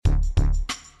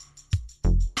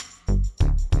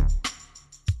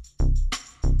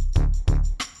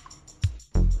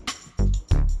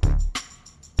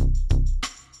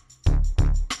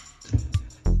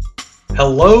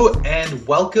Hello and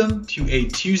welcome to a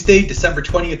Tuesday, December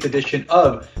 20th edition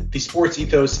of the Sports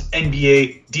Ethos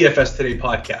NBA DFS Today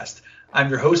podcast. I'm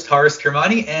your host, Haris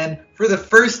Kermani, and for the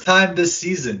first time this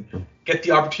season, get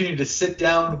the opportunity to sit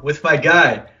down with my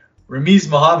guy, Ramiz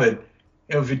Mohammed.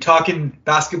 We've been talking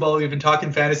basketball, we've been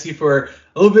talking fantasy for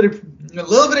a little bit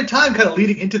of time kind of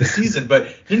leading into the season,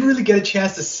 but didn't really get a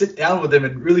chance to sit down with him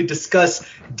and really discuss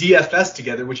DFS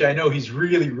together, which I know he's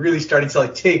really starting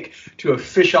to take to a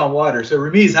fish on water. So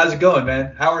Ramiz, how's it going,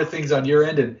 man? How are things on your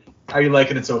end, and how are you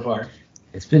liking it so far?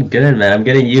 It's been good, man. I'm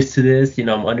getting used to this.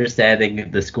 I'm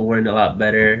understanding the scoring a lot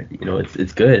better.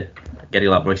 It's good. I'm getting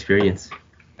a lot more experience.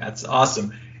 That's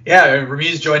awesome. Yeah,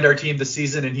 Ramiz joined our team this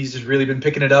season, and he's just really been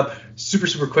picking it up super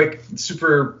quick,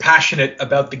 super passionate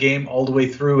about the game all the way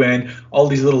through, and all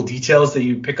these little details that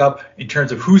you pick up in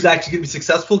terms of who's actually going to be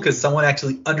successful because someone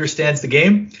actually understands the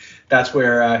game. That's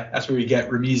where we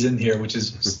get Ramiz in here, which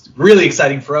is really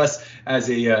exciting for us as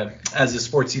a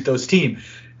Sports Ethos team.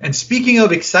 And speaking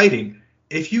of exciting,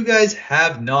 if you guys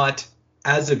have not,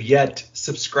 as of yet,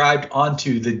 subscribed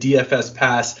onto the DFS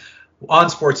Pass on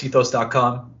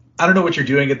sportsethos.com, I don't know what you're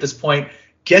doing at this point.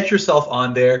 Get yourself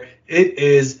on there. It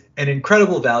is an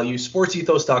incredible value.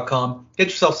 Sportsethos.com. Get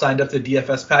yourself signed up to the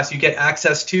DFS Pass. You get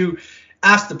access to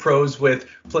Ask the Pros with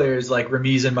players like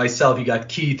Ramiz and myself. You got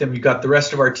Keith, and we've got the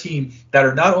rest of our team that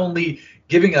are not only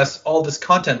giving us all this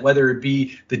content, whether it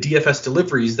be the DFS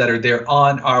deliveries that are there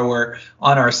on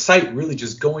our site, really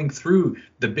just going through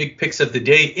the big picks of the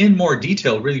day in more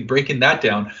detail, really breaking that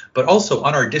down. But also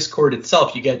on our Discord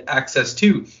itself, you get access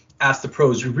to Ask the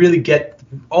Pros. We really get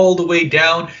all the way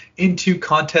down into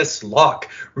contest lock,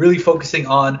 really focusing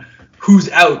on who's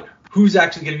out, who's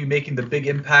actually going to be making the big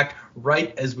impact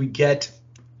right as we get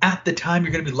at the time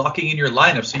you're going to be locking in your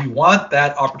lineup. So you want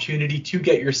that opportunity to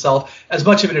get yourself as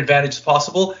much of an advantage as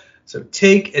possible. So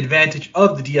take advantage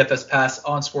of the DFS Pass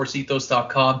on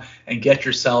sportsethos.com and get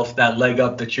yourself that leg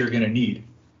up that you're going to need.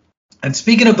 And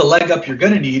speaking of the leg up you're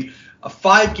going to need, a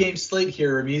 5-game slate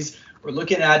here, Ramiz. We're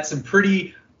looking at some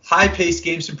pretty high-paced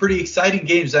games, some pretty exciting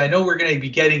games. I know we're going to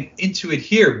be getting into it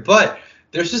here, but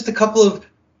there's just a couple of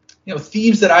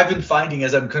themes that I've been finding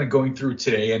as I'm kind of going through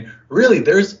today. And really,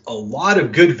 there's a lot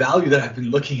of good value that I've been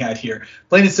looking at here.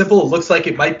 Plain and simple, it looks like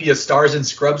it might be a stars and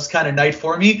scrubs kind of night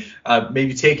for me.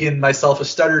 Maybe taking myself a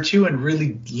stud or two and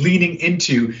really leaning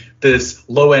into this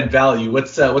low-end value.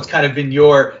 What's kind of been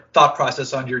your thought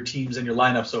process on your teams and your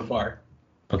lineup so far?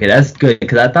 Okay, that's good,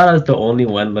 because I thought I was the only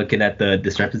one looking at the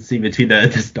discrepancy between the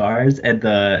stars and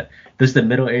just the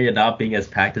middle area not being as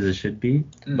packed as it should be.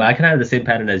 But I kind of have the same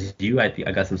pattern as you. I think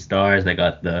I got some stars, and I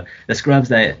got the scrubs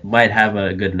that might have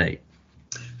a good night.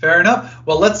 Fair enough.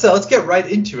 Well, let's get right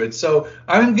into it. So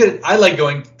I like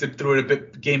going through it a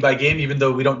bit game by game, even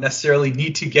though we don't necessarily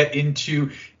need to get into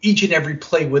each and every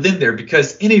play within there,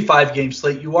 because in a 5-game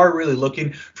slate, you are really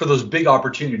looking for those big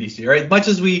opportunities here, right? Much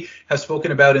as we have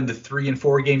spoken about in the 3 and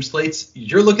 4 game slates,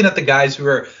 you're looking at the guys who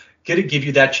are going to give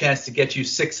you that chance to get you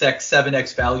 6x,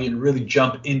 7x value and really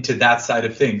jump into that side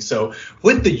of things. So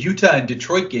with the Utah and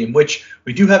Detroit game, which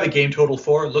we do have a game total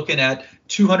for, looking at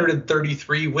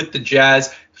 233 with the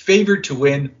Jazz, favored to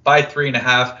win by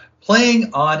 3.5,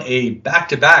 playing on a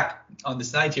back-to-back on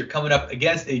this night here, coming up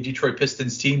against a Detroit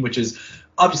Pistons team, which is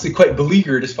obviously quite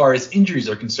beleaguered as far as injuries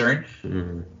are concerned.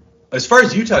 As far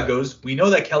as Utah goes, we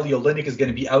know that Kelly Olynyk is going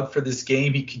to be out for this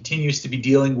game. He continues to be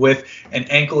dealing with an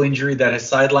ankle injury that has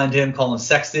sidelined him. Colin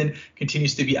Sexton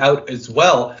continues to be out as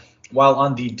well. While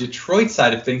on the Detroit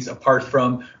side of things, apart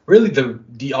from really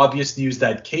the obvious news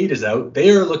that Cade is out,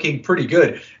 they are looking pretty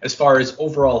good as far as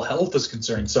overall health is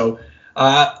concerned. So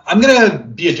I'm going to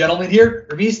be a gentleman here.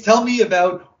 Ramiz, tell me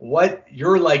about what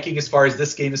you're liking as far as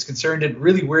this game is concerned, and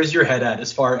really where's your head at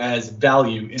as far as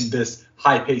value in this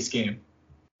high-paced game?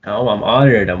 Oh, I'm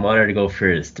honored. I'm honored to go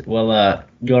first. Well,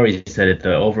 you already said it.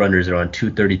 The over-unders are on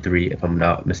 233, if I'm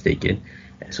not mistaken.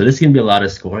 So this is gonna be a lot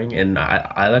of scoring, and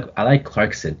I like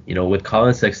Clarkson. With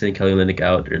Colin Sexton and Kelly Olynyk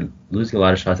out, they're losing a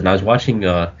lot of shots. And I was watching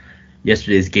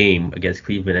yesterday's game against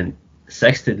Cleveland,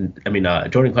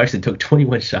 and Jordan Clarkson took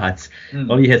 21 shots,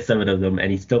 only hit 7 of them,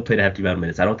 and he still played a hefty amount of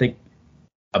minutes. I don't think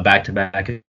a back-to-back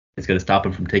is going to stop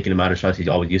him from taking the amount of shots he's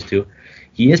always used to.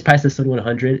 He is priced at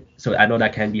 7,100, so I know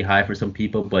that can be high for some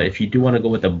people, but if you do want to go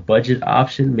with a budget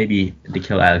option, maybe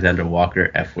Nickeil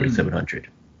Alexander-Walker at 4,700.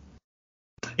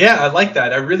 Yeah, I like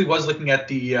that. I really was looking at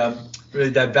the really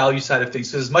that value side of things.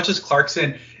 So as much as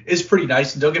Clarkson is pretty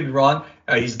nice, and don't get me wrong,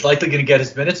 he's likely going to get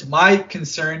his minutes. My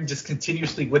concern just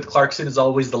continuously with Clarkson is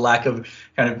always the lack of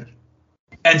kind of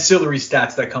ancillary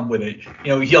stats that come with it.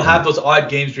 He'll have those odd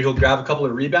games where he'll grab a couple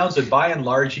of rebounds, but by and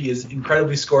large, he is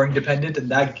incredibly scoring dependent, and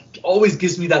that always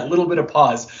gives me that little bit of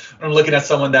pause when I'm looking at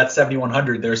someone that's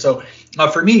 7,100 there. So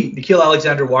for me, Nickeil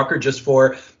Alexander-Walker, just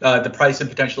for the price and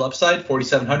potential upside,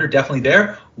 4,700, definitely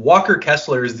there. Walker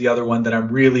Kessler is the other one that I'm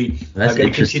really going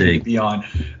to continue to be on.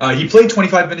 He played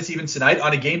 25 minutes even tonight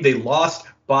on a game they lost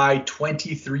by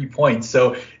 23 points.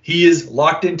 So he is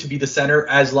locked in to be the center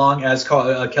as long as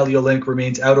Kelly Olynyk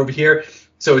remains out over here.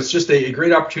 So it's just a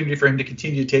great opportunity for him to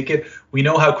continue to take it. We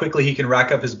know how quickly he can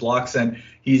rack up his blocks, and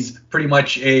he's pretty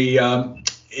much a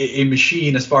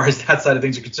machine as far as that side of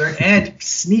things are concerned, and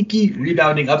sneaky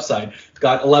rebounding upside.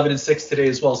 Got 11 and 6 today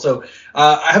as well. So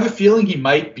I have a feeling he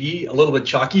might be a little bit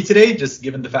chalky today, just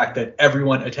given the fact that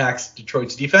everyone attacks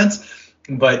Detroit's defense,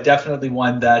 but definitely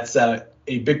one that's a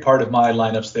big part of my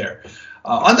lineups there.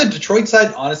 On the Detroit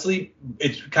side, honestly,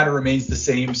 it kind of remains the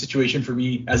same situation for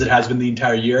me as it has been the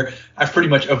entire year. I've pretty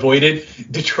much avoided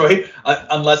Detroit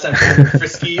unless I'm feeling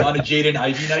frisky on a Jaden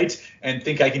Ivey night and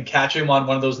think I can catch him on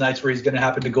one of those nights where he's going to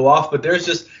happen to go off. But there's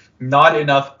just not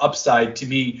enough upside to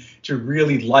me to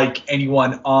really like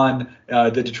anyone on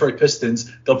the Detroit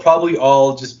Pistons. They'll probably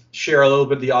all just share a little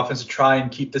bit of the offense to try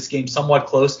and keep this game somewhat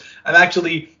close. I'm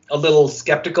actually a little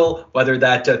skeptical whether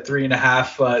that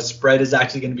 3.5 spread is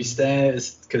actually going to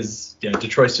be because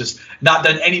Detroit's just not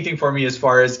done anything for me as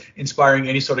far as inspiring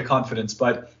any sort of confidence.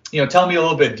 But tell me a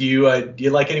little bit. Do you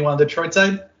like anyone on the Detroit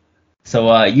side?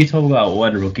 So you talk about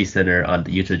one rookie center on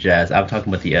the Utah Jazz. I'm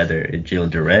talking about the other, Jalen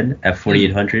Duren at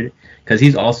 4,800, because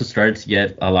he's also started to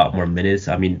get a lot more minutes.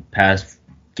 I mean, past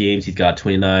games he's got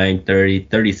 29, 30,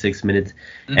 36 minutes,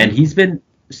 and he's been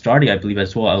starting, I believe,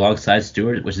 as well alongside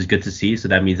Stewart, which is good to see. So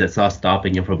that means that's not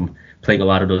stopping him from playing a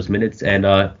lot of those minutes. And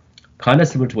kind of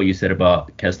similar to what you said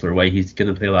about Kessler, right? He's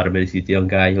going to play a lot of minutes. He's a young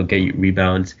guy. He'll get you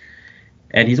rebounds.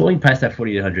 And he's only past that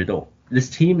 4,800, though. This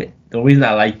team, the reason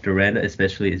I like Duren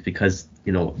especially is because,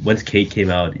 once Kate came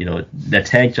out, that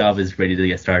tank job is ready to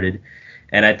get started.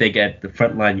 And I think at the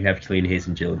front line, you have Killian Hayes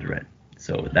and Jalen Duren.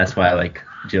 So that's why I like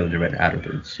Jalen Duren out of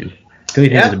those two.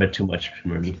 Killian Hayes is a bit too much for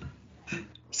me.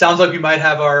 Sounds like we might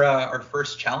have our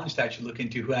first challenge to actually look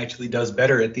into who actually does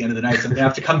better at the end of the night. So I'm going to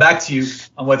have to come back to you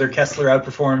on whether Kessler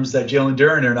outperforms Jalen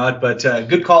Duren or not. But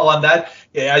good call on that.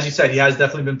 Yeah, as you said, he has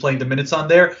definitely been playing the minutes on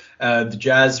there. The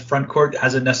Jazz front court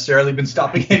hasn't necessarily been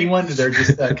stopping anyone. They're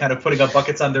just kind of putting up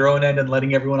buckets on their own end and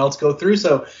letting everyone else go through.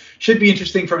 So should be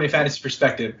interesting from a fantasy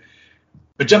perspective.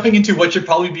 But jumping into what should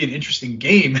probably be an interesting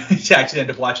game to actually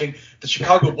end up watching, the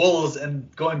Chicago Bulls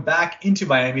and going back into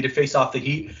Miami to face off the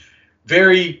Heat.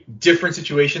 Very different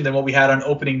situation than what we had on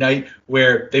opening night,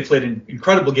 where they played an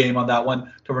incredible game on that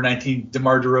one. October 19th,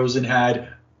 DeMar DeRozan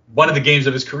had one of the games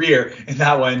of his career in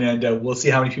that one, and we'll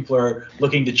see how many people are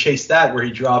looking to chase that, where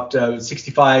he dropped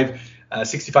 65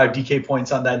 DK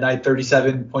points on that night,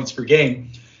 37 points per game.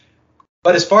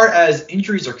 But as far as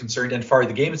injuries are concerned and as far as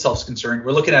the game itself is concerned,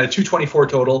 we're looking at a 224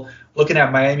 total, looking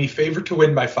at Miami favored to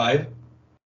win by 5.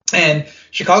 And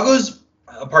Chicago's,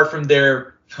 apart from their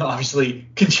obviously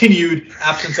continued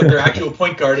absence of their actual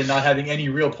point guard and not having any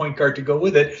real point guard to go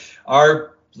with it,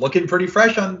 are looking pretty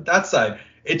fresh on that side.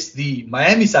 It's the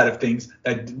Miami side of things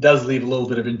that does leave a little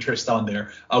bit of interest on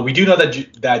there. We do know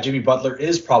that Jimmy Butler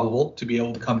is probable to be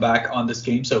able to come back on this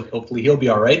game, so hopefully he'll be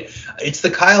all right. It's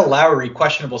the Kyle Lowry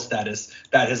questionable status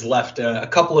that has left a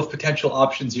couple of potential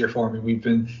options here for me. We've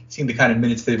been seeing the kind of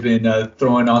minutes they've been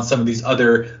throwing on some of these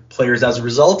other players as a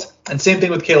result, and same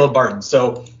thing with Caleb Barton.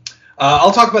 So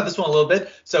I'll talk about this one a little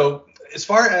bit. So as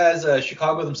far as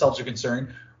Chicago themselves are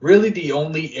concerned, really the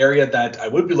only area that I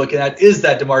would be looking at is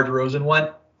that DeMar DeRozan one,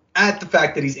 at the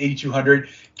fact that he's 8,200,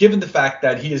 given the fact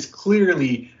that he is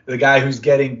clearly the guy who's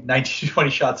getting 19 to 20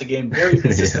 shots a game very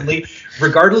consistently,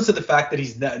 regardless of the fact that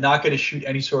he's not going to shoot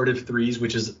any sort of threes,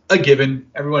 which is a given.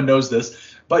 Everyone knows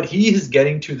this. But he is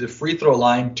getting to the free throw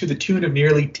line to the tune of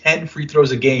nearly 10 free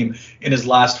throws a game in his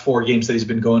last 4 games that he's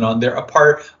been going on there,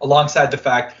 alongside the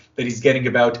fact that he's getting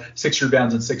about 6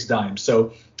 rebounds and 6 dimes.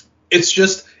 So it's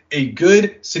just a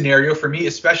good scenario for me,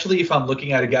 especially if I'm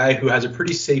looking at a guy who has a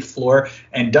pretty safe floor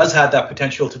and does have that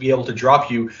potential to be able to drop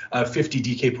you a 50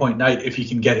 DK point night if he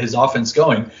can get his offense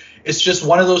going. It's just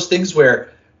one of those things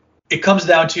where it comes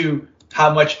down to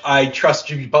how much I trust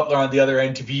Jimmy Butler on the other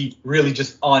end to be really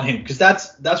just on him, because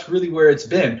that's really where it's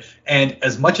been. And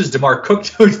as much as DeMar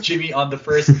cooked with Jimmy on the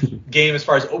first game as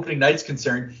far as opening night's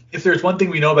concerned, if there's one thing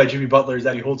we know about Jimmy Butler is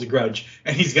that he holds a grudge,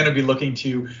 and he's going to be looking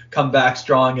to come back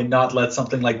strong and not let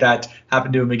something like that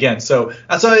happen to him again. So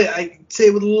that's why I say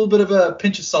with a little bit of a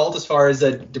pinch of salt as far as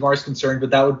DeMar is concerned,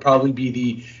 but that would probably be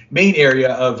the main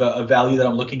area of value that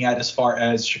I'm looking at as far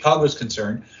as Chicago is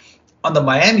concerned. On the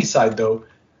Miami side, though,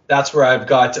 that's where I've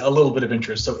got a little bit of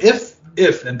interest. So if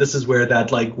and this is where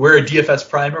that, like, we're a DFS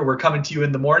primer, we're coming to you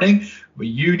in the morning, but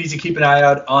you need to keep an eye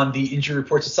out on the injury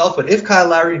reports itself. But if Kyle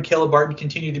Lowry and Caleb Barton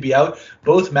continue to be out,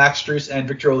 both Max Strus and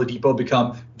Victor Oladipo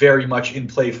become very much in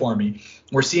play for me.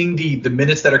 We're seeing the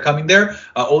minutes that are coming there.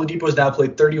 Oladipo has now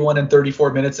played 31 and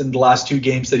 34 minutes in the last 2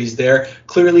 games that he's there,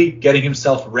 clearly getting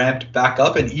himself ramped back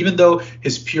up. And even though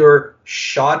his pure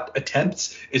shot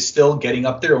attempts is still getting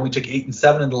up there, only took 8 and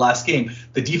 7 in the last game,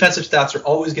 the defensive stats are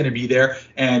always going to be there.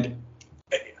 And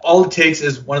all it takes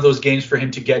is one of those games for him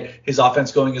to get his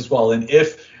offense going as well. And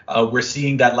if we're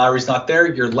seeing that Lowry's not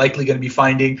there, you're likely going to be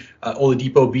finding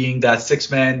Oladipo being that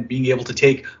 6-man, being able to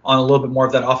take on a little bit more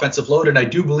of that offensive load. And I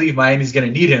do believe Miami's going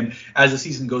to need him as the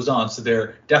season goes on. So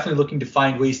they're definitely looking to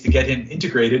find ways to get him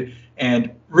integrated. And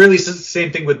really, it's the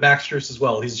same thing with Max Strus as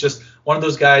well. He's just one of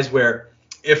those guys where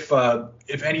if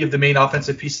any of the main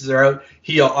offensive pieces are out,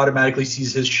 he automatically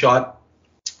sees his shot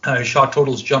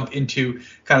totals jump into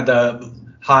kind of the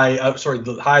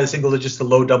high single digits to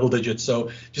low double digits. So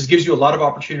just gives you a lot of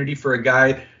opportunity for a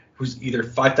guy who's either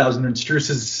 5,000 in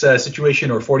Strus's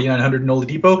situation or 4,900 in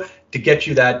Oladipo to get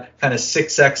you that kind of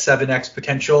 6x, 7x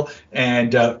potential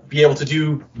and be able to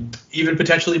do even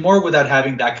potentially more without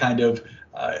having that kind of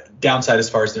downside as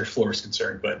far as their floor is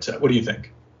concerned. But what do you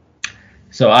think?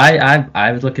 So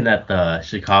I was looking at the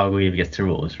Chicago game against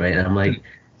Timberwolves, right? And I'm like,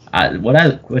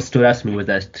 what stood out to me was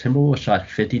that Timberwolves shot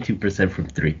 52% from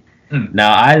 3.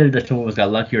 Now, either the Timberwolves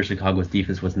got lucky or Chicago's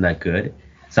defense wasn't that good.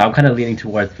 So I'm kind of leaning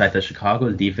towards the fact that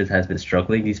Chicago's defense has been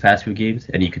struggling these past few games,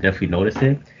 and you can definitely notice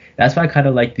it. That's why I kind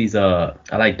of like these. I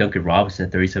like Duncan Robinson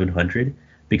at 3,700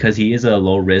 because he is a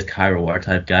low-risk, high-reward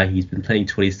type guy. He's been playing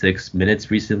 26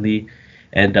 minutes recently.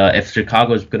 And if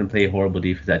Chicago is going to play a horrible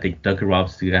defense, I think Duncan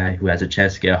Robinson is a guy who has a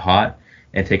chance to get hot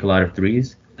and take a lot of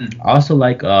threes. I also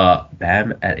like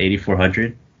Bam at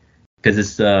 8,400 because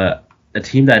it's a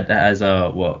team that has a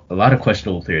lot of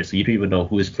questionable players, so you don't even know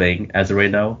who is playing as of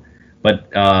right now.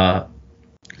 But Dwayne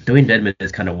Dedmon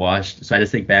is kind of washed, so I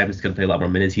just think Bam is going to play a lot more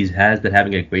minutes. He has been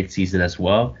having a great season as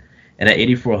well. And at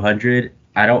 8,400,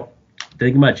 the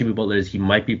thing about Jimmy Butler is he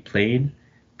might be playing,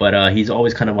 but he's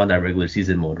always kind of on that regular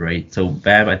season mode, right? So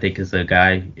Bam, I think, is a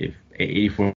guy, if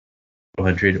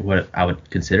 8,400, what I would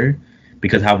consider,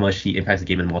 because how much he impacts the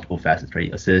game in multiple facets,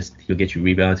 right? Assists, he'll get you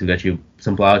rebounds, he'll get you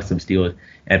some blocks, some steals,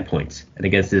 and points. And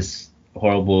against this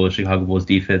horrible Chicago Bulls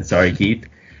defense, sorry, Keith,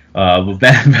 but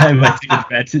Bam might take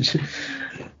advantage.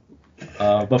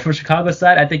 But for Chicago's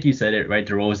side, I think you said it, right?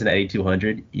 DeRozan at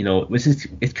 8,200,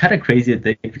 it's kind of crazy to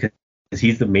think because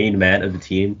he's the main man of the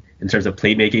team in terms of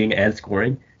playmaking and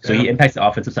scoring. So he impacts the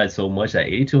offensive side so much that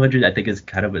 8,200, I think, is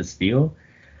kind of a steal.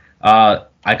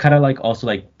 I kind of like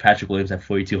Patrick Williams at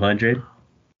 4,200.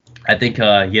 I think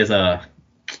he's the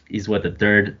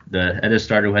other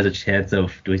starter who has a chance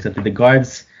of doing something. The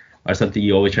guards are something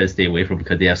you always try to stay away from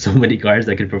because they have so many guards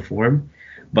that can perform.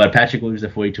 But Patrick Williams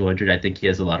at 4,200, I think he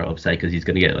has a lot of upside because he's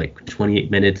going to get like 28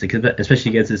 minutes,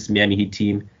 especially against this Miami Heat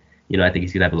team. I think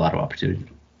he's going to have a lot of opportunity.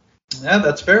 Yeah,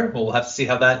 that's fair. We'll have to see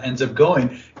how that ends up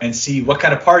going and see what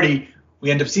kind of party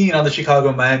we end up seeing on the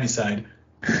Chicago-Miami side.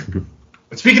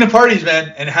 But speaking of parties,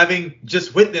 man, and having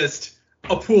just witnessed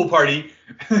a pool party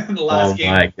in the last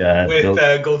game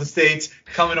with Golden State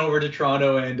coming over to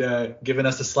Toronto and giving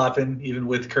us a slapping, even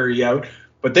with Curry out.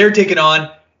 But they're taking on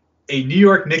a New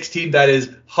York Knicks team that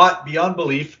is hot beyond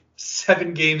belief,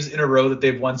 7 games in a row that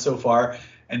they've won so far.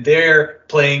 And they're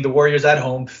playing the Warriors at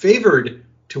home, favored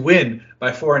to win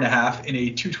by 4.5 in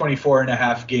a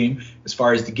 224.5 game as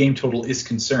far as the game total is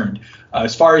concerned.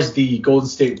 As far as the Golden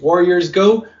State Warriors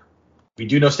go, we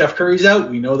do know Steph Curry's out.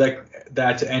 We know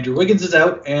that Andrew Wiggins is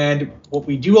out. And what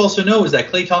we do also know is that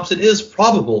Klay Thompson is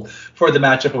probable for the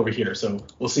matchup over here. So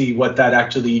we'll see what that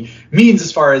actually means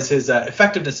as far as his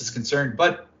effectiveness is concerned.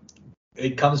 But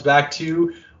it comes back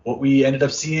to what we ended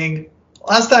up seeing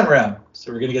last time around.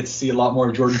 So we're going to get to see a lot more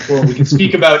of Jordan Poole. And we can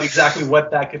speak about exactly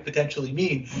what that could potentially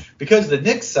mean. Because the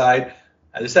Knicks side,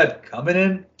 as I said, coming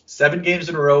in 7 games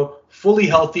in a row, fully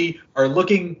healthy, are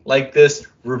looking like this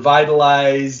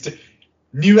revitalized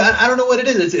new, I don't know what it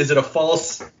is. Is it a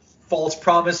false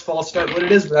promise, false start, what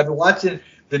it is? But I've been watching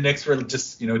the Knicks were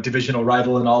just, divisional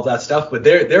rival and all that stuff. But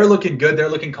they're looking good. They're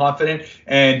looking confident.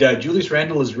 And Julius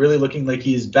Randle is really looking like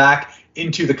he's back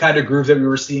into the kind of groove that we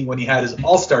were seeing when he had his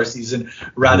all-star season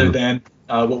rather than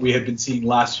what we had been seeing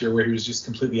last year where he was just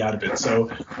completely out of it.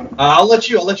 So I'll let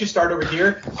you start over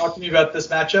here. Talk to me about this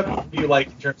matchup. What do you like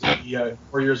in terms of the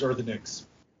Warriors or the Knicks?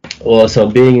 Well, so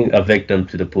being a victim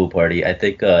to the pool party, I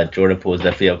think Jordan Poole is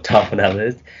definitely up top on that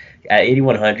list. At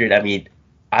 8,100, I mean,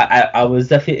 I was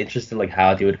definitely interested in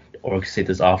how they would orchestrate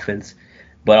this offense.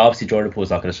 But obviously Jordan Poole is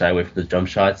not going to shy away from the jump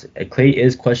shots. Clay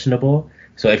is questionable,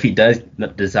 so if he does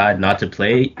decide not to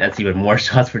play, that's even more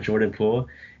shots for Jordan Poole.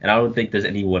 And I don't think there's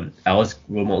anyone else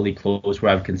remotely close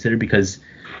where I've considered, because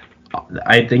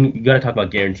I think you got to talk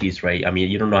about guarantees, right? I mean,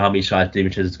 you don't know how many shots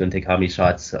David is going to take, how many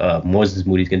shots Moses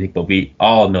Moody's going to take, but we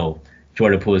all know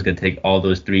Jordan Poole is going to take all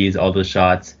those threes, all those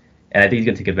shots, and I think he's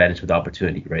going to take advantage of the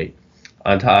opportunity, right?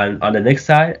 On the Knicks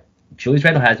side, Julius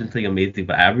Randle has been playing amazing,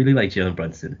 but I really like Jalen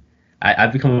Brunson.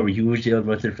 I've become a huge Jalen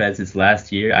Brunson fan since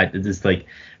last year. It just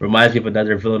reminds me of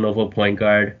another Villanova point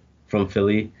guard from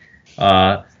Philly.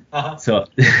 So,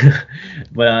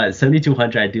 but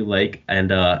 7,200 I do like,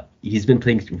 and he's been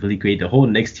playing really great. The whole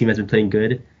Knicks team has been playing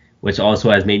good, which also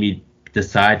has made me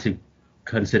decide to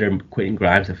consider Quentin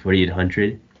Grimes at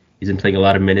 4,800. He's been playing a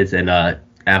lot of minutes, and at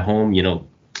home,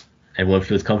 everyone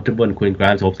feels comfortable, and Quentin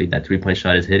Grimes, hopefully that 3-point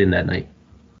shot is hitting that night.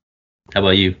 How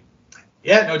about you?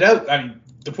 Yeah, no doubt. I mean,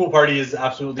 the pool party is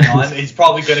absolutely on. He's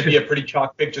probably going to be a pretty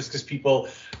chalk pick just because people,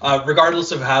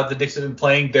 regardless of how the Knicks have been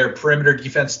playing, their perimeter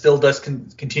defense still does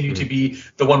continue to be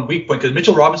the one weak point. Because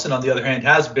Mitchell Robinson, on the other hand,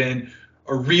 has been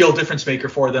a real difference maker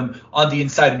for them on the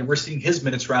inside, and we're seeing his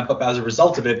minutes ramp up as a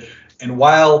result of it. And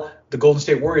while the Golden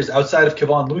State Warriors, outside of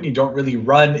Kevon Looney, don't really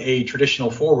run a traditional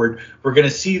forward, we're going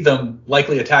to see them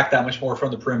likely attack that much more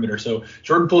from the perimeter. So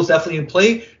Jordan Poole is definitely in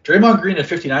play. Draymond Green at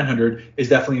 5,900 is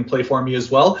definitely in play for me as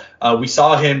well. We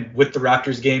saw him with the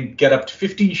Raptors game get up to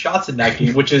 15 shots in that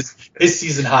game, which is his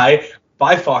season high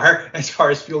by far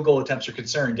as field goal attempts are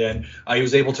concerned. And he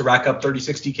was able to rack up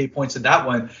 36 DK points in that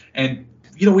one. And,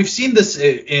 we've seen this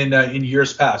in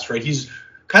years past, right? He's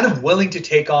kind of willing to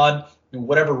take on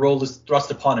whatever role is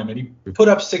thrust upon him. And he put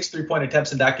up 6 3-point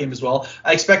attempts in that game as well.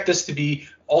 I expect this to be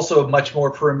also a much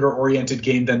more perimeter-oriented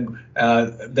game than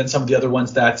some of the other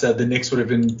ones that the Knicks would have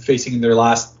been facing in their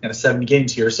last 7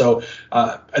 games here. So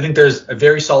I think there's a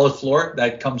very solid floor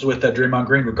that comes with Draymond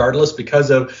Green regardless,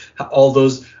 because of all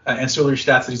those ancillary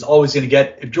stats that he's always going to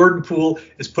get. If Jordan Poole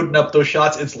is putting up those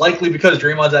shots, it's likely because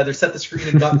Draymond's either set the screen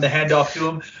and gotten the handoff to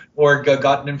him or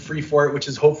gotten him free for it, which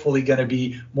is hopefully going to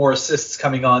be more assists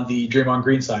coming on the Draymond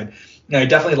Green side. I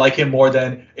definitely like him more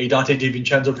than a Dante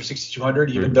DiVincenzo for 6,200,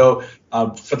 even though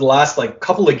for the last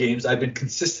couple of games I've been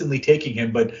consistently taking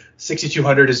him, but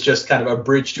 6,200 is just kind of a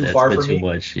bridge too far for me. Too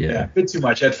much, yeah, a bit too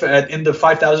much. In the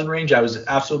 5,000 range, I was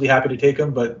absolutely happy to take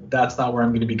him, but that's not where I'm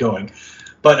going to be going.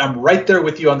 But I'm right there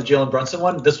with you on the Jalen Brunson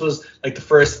one. This was the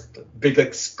first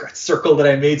big circle that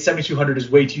I made. 7,200 is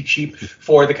way too cheap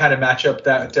for the kind of matchup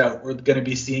that we're going to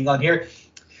be seeing on here.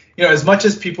 As much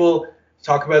as people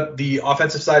talk about the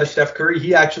offensive side of Steph Curry,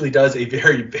 he actually does a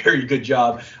very, very good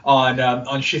job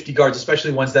on shifty guards,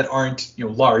 especially ones that aren't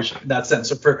large in that sense.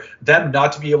 So for them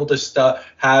not to be able to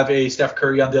have a Steph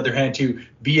Curry, on the other hand, to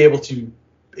be able to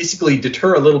basically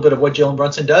deter a little bit of what Jalen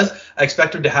Brunson does, I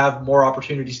expect him to have more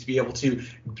opportunities to be able to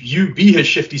be his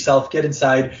shifty self, get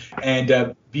inside,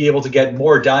 and be able to get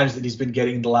more dimes than he's been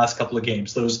getting in the last couple of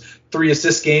games. Those 3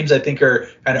 assist games, I think, are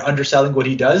kind of underselling what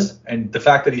he does, and the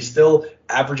fact that he's still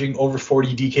averaging over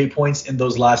 40 DK points in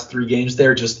those last 3 games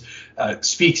there just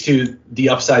speaks to the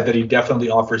upside that he definitely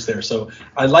offers there. So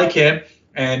I like him,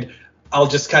 and I'll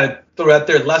just kind of throw out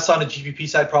there less on the GPP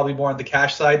side, probably more on the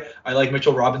cash side. I like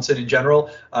Mitchell Robinson in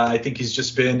general. I think he's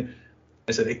just been,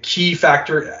 I said, a key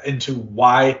factor into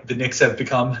why the Knicks have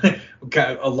become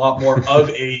a lot more of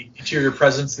a interior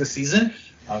presence this season.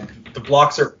 The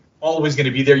blocks are always going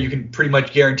to be there. You can pretty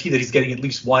much guarantee that he's getting at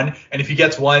least 1. And if he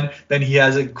gets 1, then he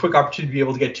has a quick opportunity to be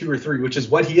able to get 2 or 3, which is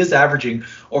what he is averaging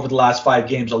over the last 5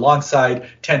 games, alongside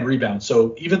 10 rebounds.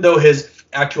 So even though his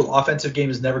actual offensive game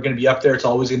is never going to be up there, it's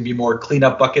always going to be more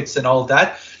cleanup buckets and all of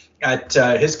that. At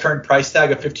his current price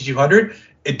tag of 5,200,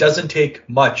 it doesn't take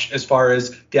much as far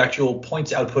as the actual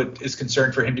points output is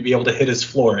concerned for him to be able to hit his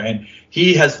floor. And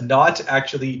he has not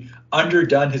actually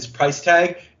underdone his price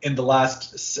tag in the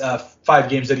last 5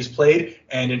 games that he's played,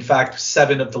 and in fact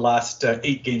 7 of the last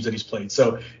 8 games that he's played.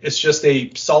 So it's just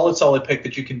a solid pick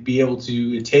that you can be able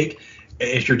to take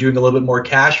if you're doing a little bit more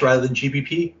cash rather than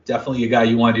GPP. Definitely a guy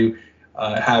you want to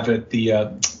have at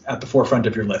the forefront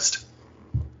of your list.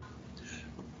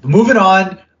 Moving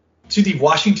on to the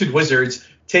Washington Wizards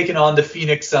taking on the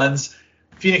Phoenix Suns.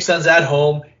 Phoenix Suns at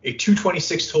home, a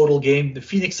 226 total game. The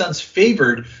Phoenix Suns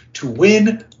favored to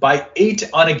win by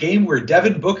 8 on a game where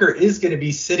Devin Booker is going to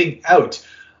be sitting out,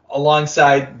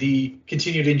 alongside the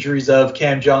continued injuries of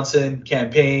Cam Johnson, Cam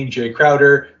Payne, Jay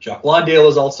Crowder. Jock Landale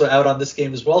is also out on this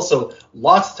game as well. So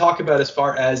lots to talk about as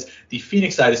far as the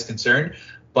Phoenix side is concerned.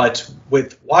 But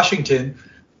with Washington,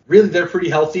 really they're pretty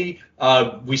healthy.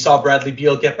 We saw Bradley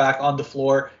Beal get back on the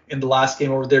floor in the last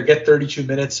game over there, get 32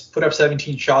 minutes, put up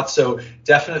 17 shots. So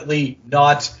definitely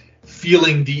not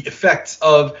feeling the effects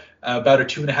of about a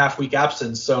 2.5 week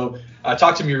absence. So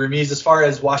talk to me, Ramiz, as far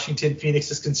as Washington Phoenix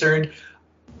is concerned.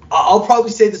 I'll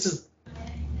probably say this is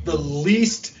the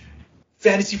least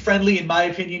fantasy friendly, in my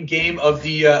opinion, game of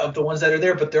the ones that are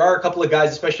there. But there are a couple of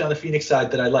guys, especially on the Phoenix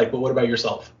side, that I like. But what about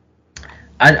yourself?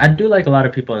 I do like a lot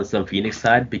of people on some Phoenix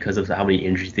side because of how many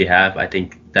injuries they have. I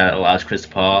think that allows Chris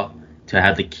Paul to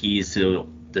have the keys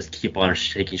to just keep on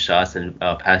taking shots and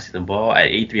passing the ball at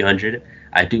 8,300.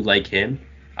 I do like him.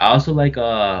 I also like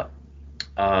a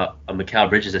Mikal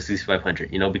Bridges at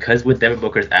 6,500. Because with Devin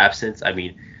Booker's absence, I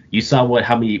mean, you saw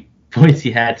how many points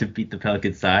he had to beat the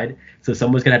Pelicans side. So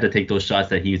someone's gonna have to take those shots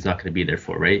that he's not gonna be there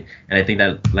for, right? And I think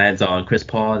that lands on Chris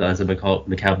Paul, lands on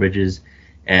Mikal Bridges,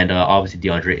 and obviously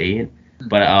DeAndre Ayton.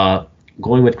 But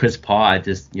going with Chris Paul, I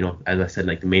just, as I said,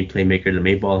 like the main playmaker, the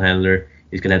main ball handler,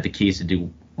 is gonna have the keys to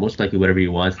do most likely whatever he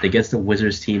wants against the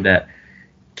Wizards team that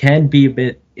can be a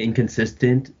bit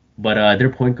inconsistent, but their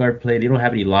point guard play, they don't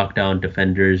have any lockdown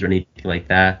defenders or anything like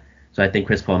that. So I think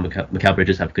Chris Paul and Mikal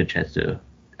Bridges have a good chance to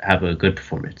have a good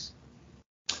performance.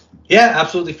 Yeah,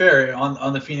 absolutely fair.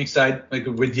 On the Phoenix side, like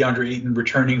with DeAndre Ayton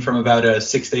returning from about a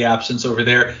 6-day absence over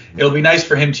there, it'll be nice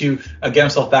for him to get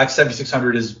himself back.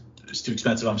 7,600 is too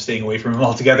expensive. I'm staying away from him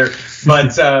altogether.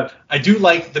 But I do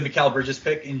like the Mikal Bridges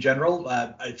pick in general.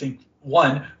 I think,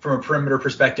 one, from a perimeter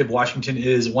perspective, Washington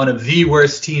is one of the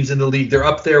worst teams in the league. They're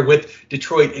up there with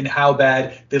Detroit in how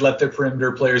bad they let their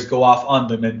perimeter players go off on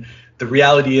them. And the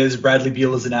reality is Bradley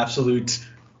Beal is an absolute,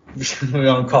 we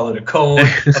don't call it a cone,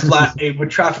 a flat eight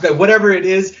with traffic, whatever it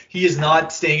is, he is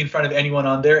not staying in front of anyone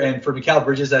on there. And for Mikal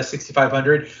Bridges at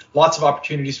 6,500, lots of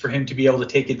opportunities for him to be able to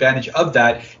take advantage of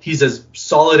that. He's as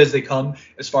solid as they come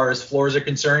as far as floors are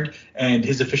concerned, and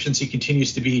his efficiency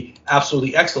continues to be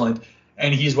absolutely excellent.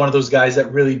 And he's one of those guys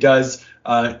that really does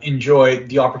enjoy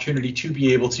the opportunity to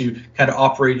be able to kind of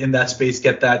operate in that space,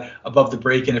 get that above the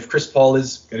break. And if Chris Paul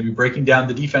is going to be breaking down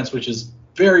the defense, which is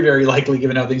very, very likely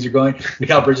given how things are going,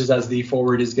 Mikal Bridges as the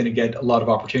forward is going to get a lot of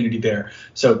opportunity there.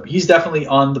 So he's definitely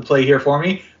on the play here for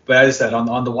me. But as I said,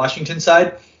 on the Washington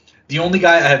side, the only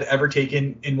guy I have ever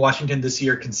taken in Washington this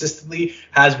year consistently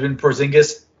has been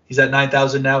Porzingis. He's at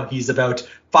 9,000 now. He's about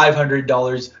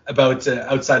 $500 about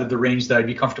outside of the range that I'd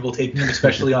be comfortable taking him,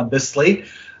 especially on this slate.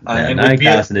 And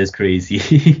 9,000 is crazy.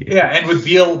 Yeah, and with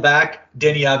Beal back,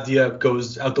 Deni Avdija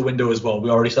goes out the window as well. We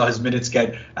already saw his minutes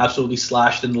get absolutely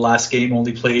slashed in the last game,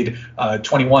 only played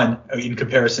 21 in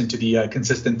comparison to the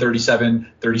consistent 37,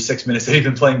 36 minutes that he'd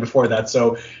been playing before that.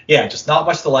 So, yeah, just not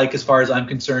much to like as far as I'm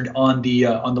concerned on the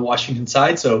Washington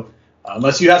side. So,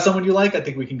 unless you have someone you like, I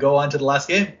think we can go on to the last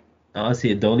game.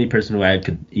 Honestly, the only person who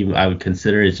I would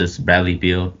consider is just Bradley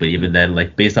Beal. But even then,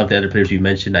 like based off the other players you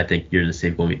mentioned, I think you're the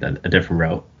safe going a different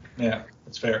route. Yeah,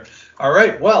 that's fair. All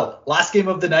right. Well, last game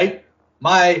of the night,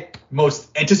 my most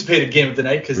anticipated game of the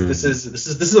night, because this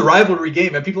is a rivalry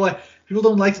game, and people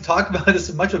don't like to talk about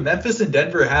this much. But Memphis and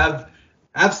Denver have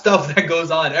stuff that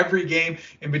goes on. Every game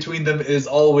in between them is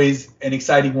always an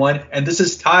exciting one, and this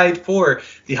is tied for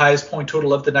the highest point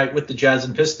total of the night with the Jazz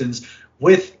and Pistons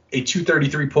with a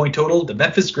 233 point total. The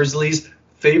Memphis Grizzlies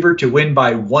favored to win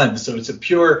by 1. So it's a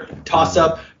pure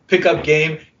toss-up, pick-up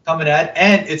game coming at,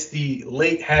 and it's the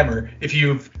late hammer. If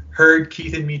you've heard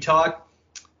Keith and me talk,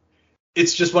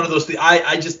 it's just one of those things.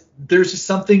 There's just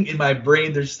something in my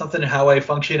brain. There's something in how I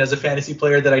function as a fantasy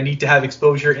player that I need to have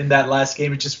exposure in that last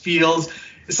game. It just feels,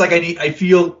 it's like I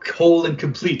feel whole and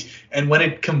complete. And when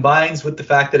it combines with the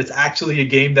fact that it's actually a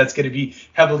game that's going to be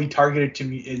heavily targeted to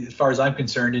me, as far as I'm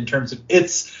concerned, in terms of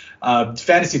its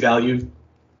fantasy value,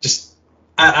 just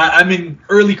I'm in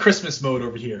early Christmas mode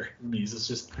over here. It's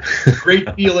just a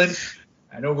great feeling.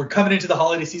 I know we're coming into the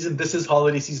holiday season. This is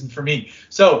holiday season for me.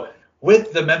 So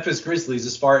with the Memphis Grizzlies,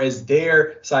 as far as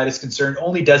their side is concerned,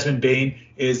 only Desmond Bane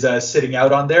is sitting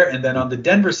out on there. And then on the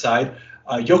Denver side,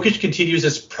 Jokic continues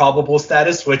his probable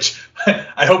status, which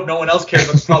I hope no one else cared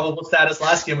about the probable status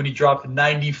last game when he dropped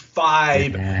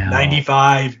 95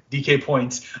 DK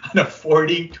points on a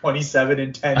 40, 27,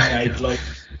 and 10 night. Like,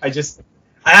 I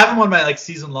have him on my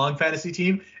season-long fantasy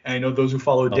team, and I know those who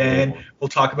follow Dan will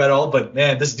talk about it all. But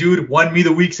man, this dude won me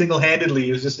the week single-handedly.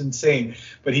 It was just insane.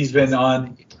 But he's been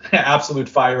on absolute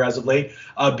fire as of late.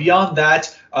 Beyond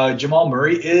that, Jamal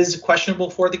Murray is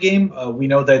questionable for the game. We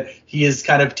know that he has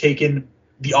kind of taken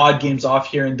the odd games off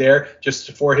here and there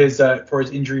just for his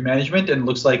injury management, and it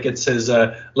looks like it's his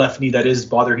left knee that is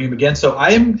bothering him again. So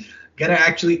I am gonna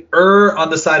actually err on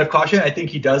the side of caution. I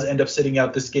think he does end up sitting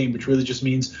out this game, which really just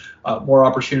means more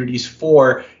opportunities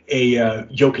for a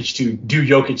Jokic to do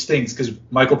Jokic things, because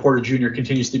Michael Porter Jr.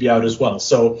 continues to be out as well.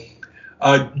 So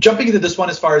Jumping into this one,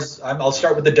 as far as I'll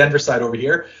start with the Denver side over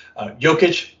here.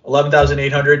 Jokic,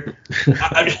 11,800.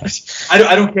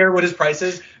 I don't care what his price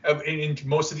is in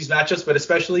most of these matchups, but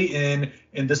especially in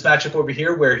this matchup over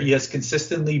here, where he has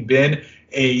consistently been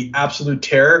a absolute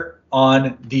terror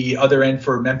on the other end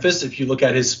for Memphis. If you look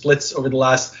at his splits over the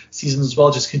last season as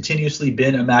well, just continuously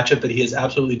been a matchup that he has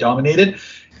absolutely dominated.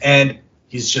 And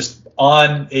he's just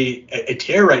on a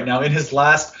tear right now. In his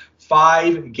last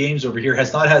 5 games over here,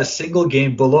 has not had a single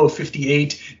game below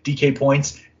 58 DK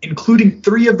points, including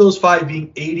 3 of those 5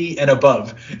 being 80 and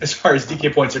above as far as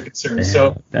DK points are concerned. Man,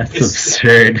 so that's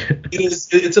absurd.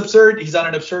 It's absurd. He's on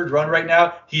an absurd run right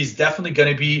now. He's definitely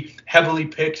going to be heavily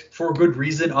picked for good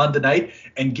reason on the night.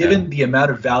 And given the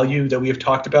amount of value that we have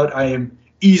talked about, I am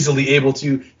easily able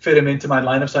to fit him into my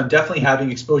lineup. So I'm definitely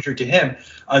having exposure to him.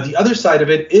 The other side of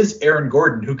it is Aaron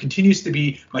Gordon, who continues to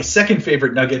be my second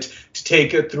favorite Nugget to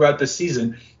take throughout this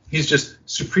season. He's just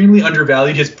supremely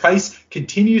undervalued. His price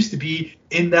continues to be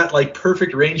in that like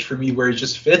perfect range for me where it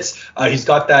just fits. He's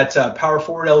got that power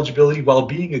forward eligibility while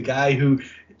being a guy who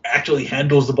actually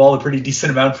handles the ball a pretty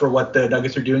decent amount for what the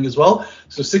Nuggets are doing as well.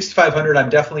 So 6,500, I'm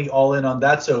definitely all in on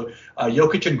that. So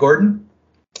Jokic and Gordon,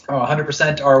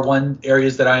 100% are one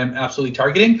areas that I am absolutely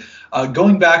targeting.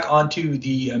 Going back onto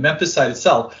the Memphis side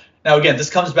itself. Now, again, this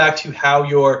comes back to how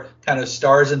your kind of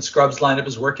stars and scrubs lineup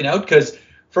is working out, because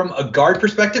from a guard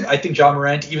perspective, I think Ja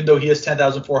Morant, even though he is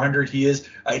 10,400, he is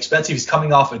expensive. He's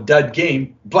coming off a dud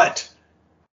game, but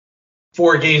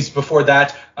 4 games before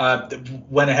that,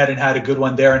 went ahead and had a good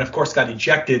one there, and of course got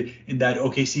ejected in that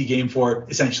OKC game for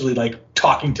essentially like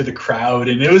talking to the crowd,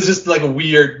 and it was just like a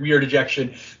weird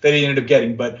ejection that he ended up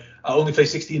getting. But only played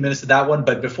 16 minutes of that one.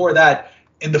 But before that,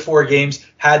 in the 4 games,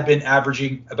 had been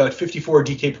averaging about 54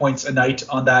 DK points a night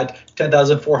on that.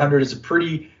 10,400 is a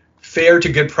pretty fair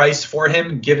to good price for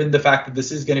him, given the fact that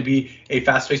this is going to be a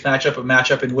fast-paced matchup, a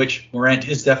matchup in which Morant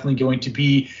is definitely going to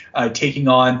be taking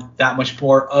on that much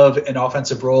more of an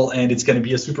offensive role, and it's going to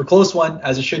be a super close one,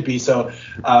 as it should be. So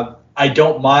I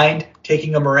don't mind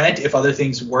taking a Morant if other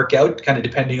things work out, kind of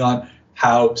depending on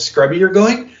how scrubby you're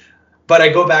going. But I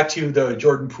go back to the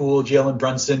Jordan Poole, Jalen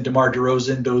Brunson, DeMar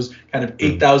DeRozan, those kind of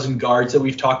 8,000 guards that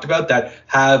we've talked about that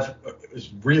have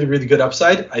really, really good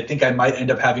upside. I think I might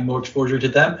end up having more exposure to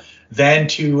them than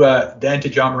to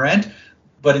Ja Morant.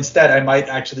 But instead, I might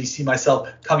actually see myself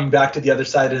coming back to the other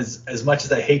side. As much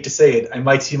as I hate to say it, I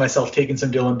might see myself taking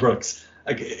some Dillon Brooks.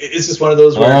 Like, it's just one of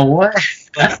those where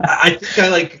I think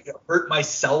I hurt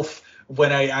myself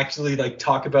when I actually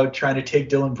talk about trying to take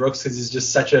Dillon Brooks, because he's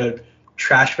just such a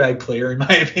trash bag player in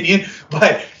my opinion.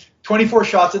 But 24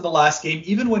 shots in the last game,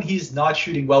 even when he's not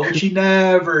shooting well, which he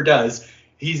never does,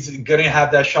 he's going to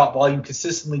have that shot volume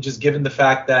consistently, just given the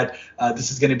fact that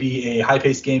this is going to be a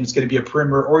high-paced game. It's going to be a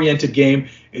perimeter-oriented game.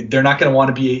 They're not going to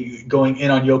want to be going in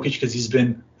on Jokic because he's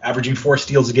been averaging 4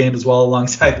 steals a game as well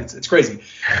alongside. It's crazy.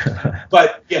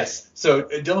 But, yes, so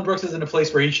Dillon Brooks is in a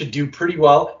place where he should do pretty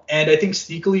well. And I think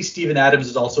sneakily Steven Adams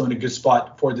is also in a good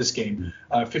spot for this game.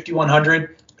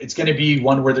 5,100. It's going to be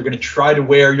one where they're going to try to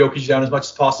wear Jokic down as much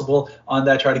as possible on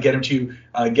that, try to get him to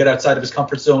get outside of his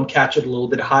comfort zone, catch it a little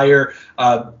bit higher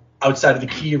outside of the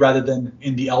key rather than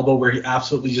in the elbow where he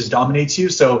absolutely just dominates you.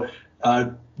 So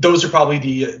those are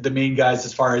probably the main guys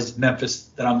as far as Memphis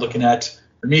that I'm looking at.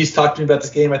 Ramiz, talk to me about this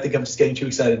game. I think I'm just getting too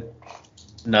excited.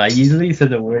 No, I usually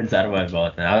said the words out of my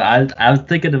mouth. I was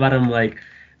thinking about him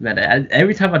man,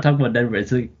 every time I talk about Denver, it's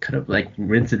kind of like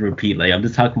rinse and repeat. I'm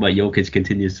just talking about Jokic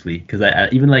continuously, because I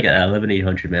even at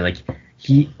 11,800, man,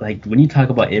 he when you talk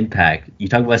about impact, you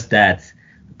talk about stats,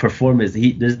 performance.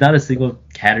 There's not a single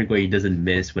category he doesn't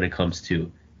miss when it comes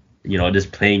to,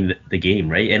 just playing the game,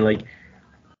 right? And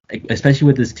especially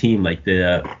with this team, like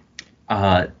you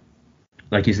said,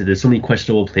 there's so many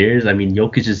questionable players. I mean,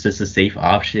 Jokic is just a safe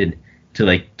option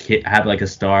to have a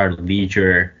star lead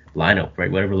your lineup, right?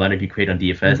 Whatever lineup you create on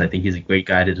DFS, I think he's a great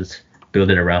guy to just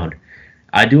build it around.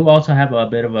 I do also have a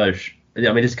bit of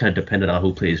it's kind of dependent on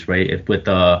who plays, right? If with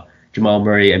Jamal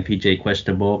Murray and PJ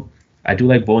questionable, I do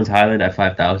like Bones Highland at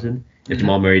 5,000. If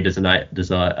Jamal Murray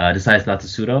decides not to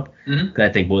suit up, I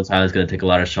think Bones Highland's going to take a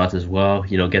lot of shots as well,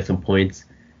 get some points.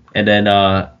 And then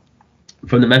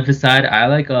from the Memphis side, I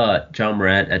like John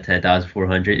Morant at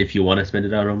 10,400 if you want to spend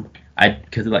it on him.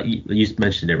 Because you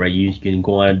mentioned it, right? You can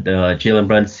go on Jalen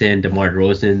Brunson, DeMar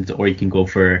DeRozan, or you can go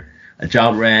for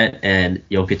Ja Morant and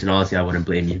Jokic. And honestly, I wouldn't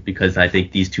blame you, because I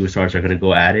think these two stars are going to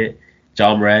go at it.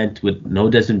 Ja Morant with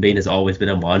no Desmond Bane has always been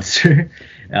a monster.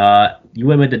 You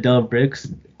went with the Dillon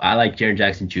Brooks. I like Jaren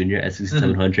Jackson Jr. at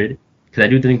 6,700. because I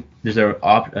do think there's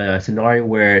a scenario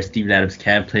where Steven Adams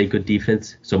can play good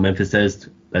defense. So Memphis says,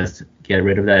 let's get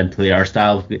rid of that and play our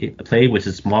style of play, which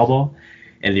is small ball.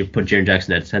 And you put Jaren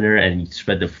Jackson at center and you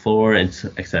spread the floor and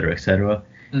et cetera, et cetera.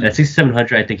 Mm. At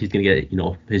 6,700, I think he's going to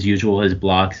get, his usual, his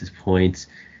blocks, his points,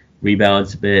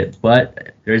 rebounds a bit.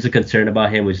 But there is a concern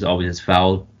about him, which is always his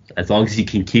foul. As long as he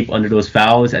can keep under those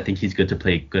fouls, I think he's good to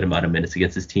play a good amount of minutes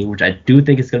against his team, which I do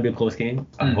think it's going to be a close game.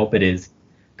 I hope it is,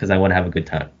 because I want to have a good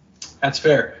time. That's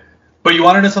fair. But you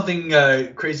want to know something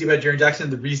crazy about Jaren Jackson?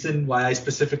 The reason why I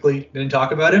specifically didn't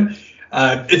talk about him?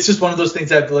 It's just one of those things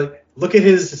that, look at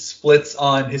his splits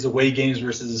on his away games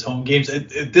versus his home games.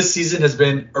 This season has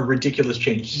been a ridiculous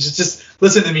change. Just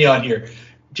listen to me on here.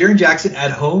 Jaren Jackson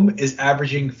at home is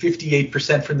averaging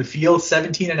 58% from the field,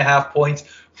 17.5 points,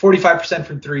 45%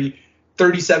 from three,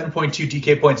 37.2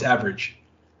 DK points average.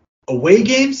 Away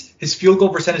games, his field goal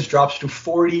percentage drops to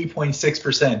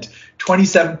 40.6%,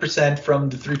 27% from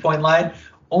the three-point line,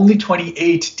 only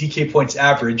 28 DK points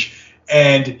average,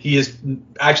 and he is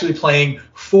actually playing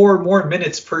 4 more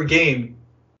minutes per game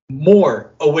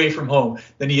more away from home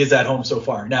than he is at home so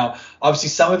far. Now, obviously,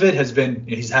 some of it has been,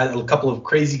 he's had a couple of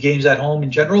crazy games at home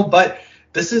in general, but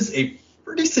this is a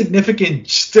pretty significant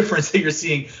difference that you're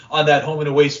seeing on that home and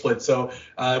away split. So,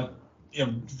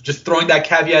 just throwing that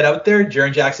caveat out there,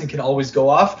 Jaren Jackson can always go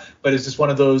off, but it's just one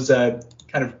of those kind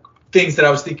of things that I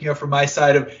was thinking of from my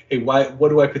side of, hey, what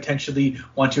do I potentially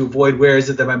want to avoid? Where is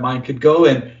it that my mind could go?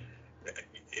 And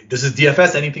this is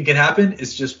DFS. Anything can happen.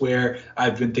 It's just where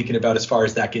I've been thinking about as far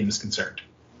as that game is concerned.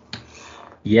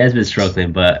 He has been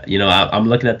struggling, but, I'm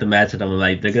looking at the match and I'm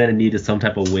like, they're going to need some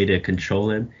type of way to control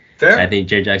him. Fair. I think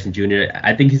Jaren Jackson Jr.,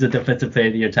 I think he's a defensive player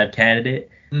of the year type candidate.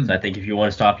 So I think if you want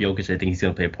to stop Jokic, I think he's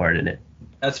going to play a part in it.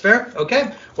 That's fair.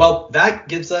 Okay. Well, that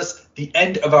gives us the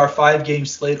end of our 5-game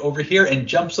slate over here and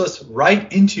jumps us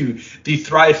right into the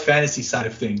Thrive Fantasy side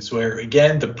of things, where,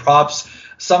 again, the props,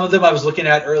 some of them I was looking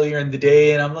at earlier in the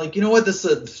day, and I'm like, you know what,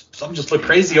 some just look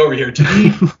crazy over here. To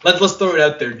me, let's throw it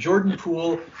out there. Jordan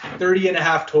Poole,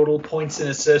 30.5 total points and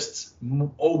assists.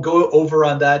 Go over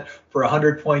on that for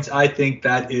 100 points. I think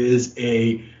that is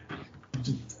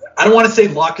I don't want to say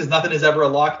lock, because nothing is ever a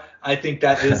lock. I think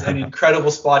that is an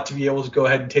incredible spot to be able to go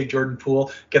ahead and take Jordan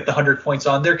Poole, get the 100 points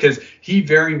on there, because he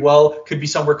very well could be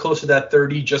somewhere close to that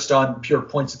 30 just on pure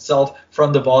points itself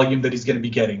from the volume that he's going to be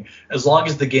getting. As long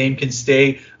as the game can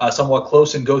stay somewhat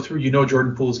close and go through,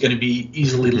 Jordan Poole is going to be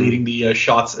easily leading the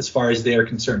shots as far as they are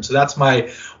concerned. So that's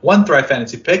my one Thrive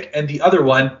Fantasy pick. And the other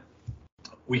one,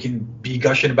 we can be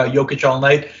gushing about Jokic all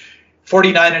night.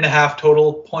 49.5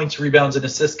 total points, rebounds, and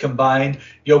assists combined.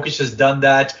 Jokic has done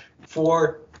that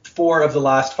for 4 of the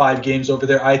last 5 games over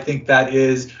there. I think that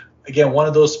is, again, one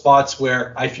of those spots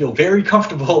where I feel very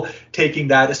comfortable taking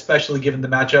that, especially given the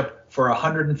matchup. For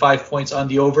 105 points on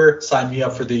the over, sign me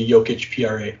up for the Jokic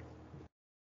PRA.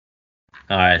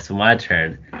 All right, so my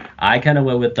turn. I kind of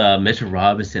went with Mitchell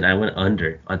Robinson. I went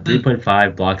under on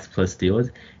 3.5 blocks plus steals.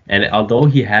 And although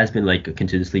he has been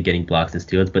continuously getting blocks and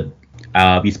steals, but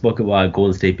we spoke about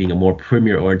Golden State being a more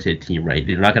premier-oriented team, right?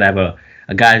 They're not going to have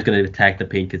a guy who's going to attack the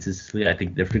paint consistently. I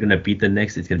think if they're going to beat the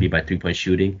Knicks, it's going to be by 3-point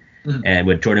shooting. Mm-hmm. And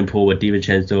with Jordan Poole, with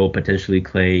DiVincenzo, potentially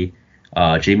Clay,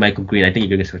 J. Michael Green, I think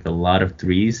you're going to expect a lot of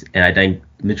threes. And I think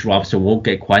Mitchell Robinson won't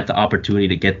get quite the opportunity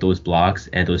to get those blocks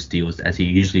and those steals as he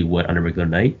usually would on a regular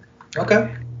night.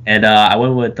 Okay. And I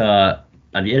went with,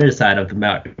 on the other side of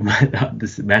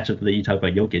this matchup that you talked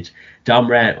about, Jokic, Ja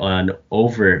Morant on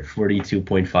over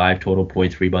 42.5 total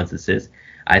points, rebounds, assists.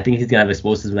 I think he's going to have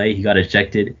explosive night. He got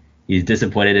ejected. He's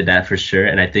disappointed in that for sure.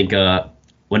 And I think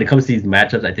when it comes to these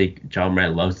matchups, I think Ja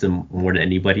Morant loves them more than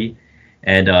anybody.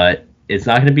 And it's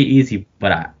not going to be easy,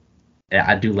 but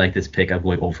I do like this pick. I'm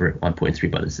going over 1 points,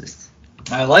 rebounds, assists.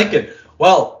 I like it.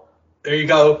 Well, there you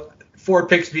go. 4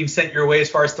 picks being sent your way as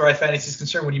far as Thrive Fantasy is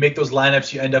concerned. When you make those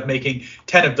lineups, you end up making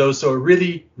 10 of those. So a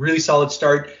really, really solid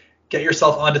start. Get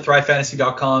yourself onto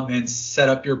thrivefantasy.com and set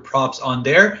up your props on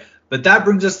there. But that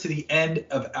brings us to the end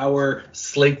of our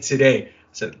slate today.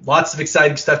 So lots of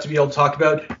exciting stuff to be able to talk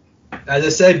about. As I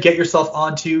said, get yourself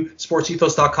onto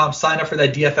sportsethos.com, sign up for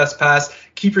that DFS pass,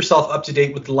 keep yourself up to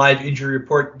date with the live injury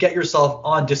report, get yourself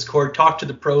on Discord, talk to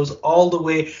the pros all the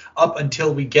way up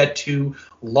until we get to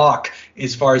lock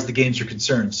as far as the games are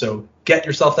concerned. So get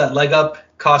yourself that leg up,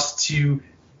 costs you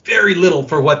very little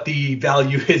for what the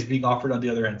value is being offered on the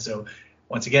other end. So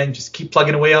once again, just keep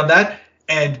plugging away on that.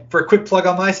 And for a quick plug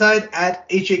on my side, at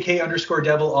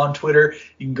HAK_Devil on Twitter,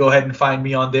 you can go ahead and find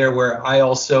me on there, where I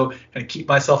also kind of keep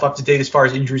myself up to date as far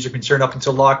as injuries are concerned up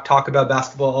until lock, talk about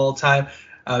basketball all the time.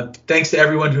 Thanks to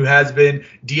everyone who has been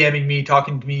DMing me,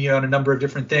 talking to me on a number of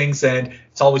different things, and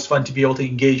it's always fun to be able to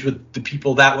engage with the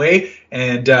people that way.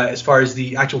 And as far as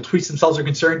the actual tweets themselves are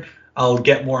concerned, I'll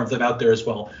get more of them out there as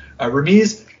well.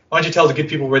 Ramiz, why don't you tell the good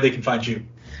people where they can find you?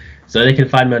 So they can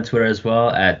find me on Twitter as well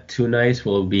at TooNice,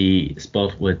 will be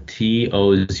spelled with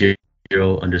TO0_nice_.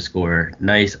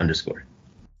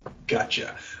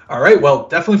 Gotcha. All right. Well,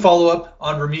 definitely follow up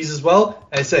on Ramiz as well.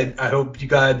 As I said, I hope you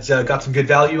guys got some good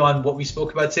value on what we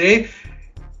spoke about today.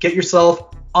 Get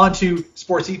yourself onto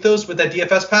Sports Ethos with that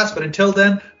DFS pass. But until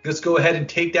then, let's go ahead and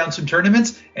take down some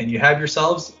tournaments, and you have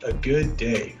yourselves a good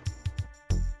day.